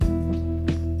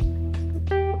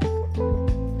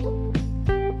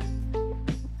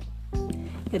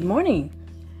Good morning.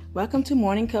 Welcome to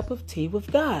Morning Cup of Tea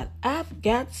with God. I've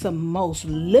got some most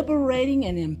liberating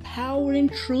and empowering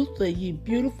truth for you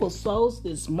beautiful souls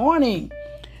this morning.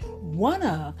 One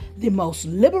of the most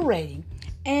liberating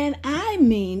and I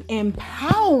mean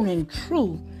empowering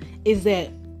truth is that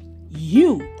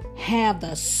you have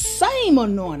the same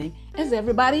anointing as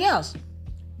everybody else.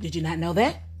 Did you not know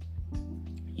that?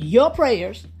 Your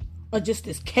prayers are just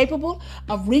as capable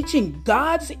of reaching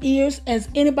God's ears as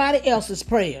anybody else's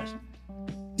prayers.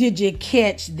 Did you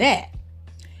catch that?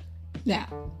 Now,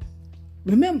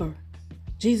 remember,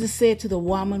 Jesus said to the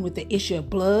woman with the issue of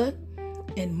blood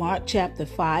in Mark chapter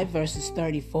 5, verses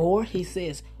 34, he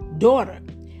says, "Daughter,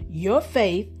 your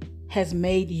faith has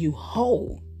made you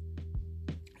whole."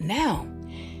 Now,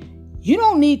 you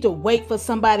don't need to wait for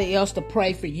somebody else to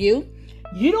pray for you.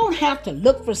 You don't have to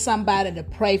look for somebody to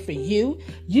pray for you.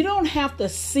 You don't have to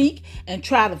seek and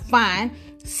try to find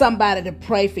somebody to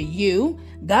pray for you.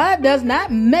 God does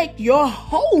not make your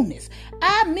wholeness.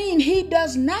 He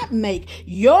does not make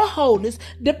your wholeness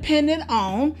dependent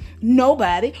on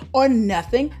nobody or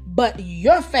nothing but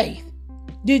your faith.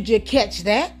 Did you catch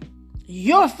that?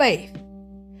 Your faith.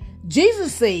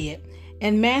 Jesus said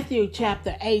in Matthew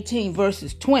chapter 18,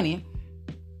 verses 20,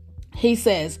 he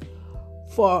says,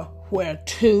 "For where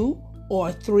 2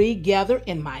 or 3 gather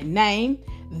in my name,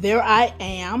 there I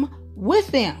am with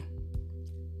them."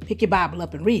 Pick your Bible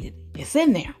up and read it. It's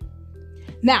in there.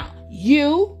 Now,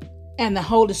 you and the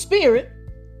Holy Spirit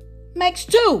makes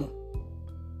 2.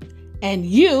 And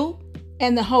you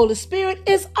and the Holy Spirit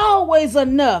is always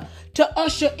enough to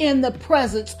usher in the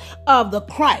presence of the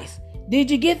Christ.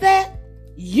 Did you get that?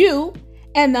 You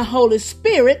and the Holy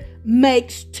Spirit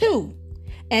makes 2.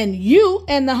 And you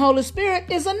and the Holy Spirit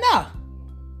is enough.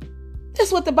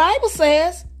 That's what the Bible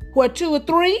says. Where 2 or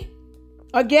 3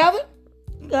 are gathered,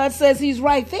 God says he's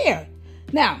right there.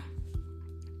 Now,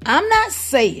 I'm not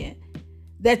saying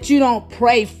that you don't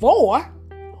pray for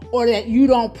or that you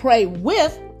don't pray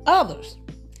with others.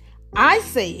 I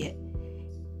said,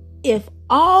 if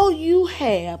all you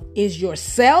have is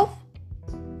yourself,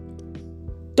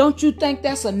 don't you think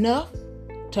that's enough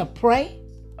to pray?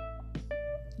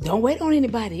 Don't wait on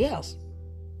anybody else.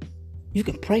 You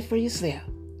can pray for yourself.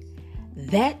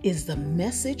 That is the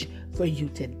message for you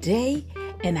today,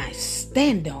 and I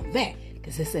stand on that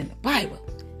because it's in the Bible.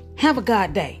 Have a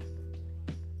God day.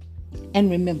 And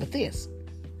remember this.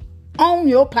 Own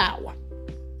your power.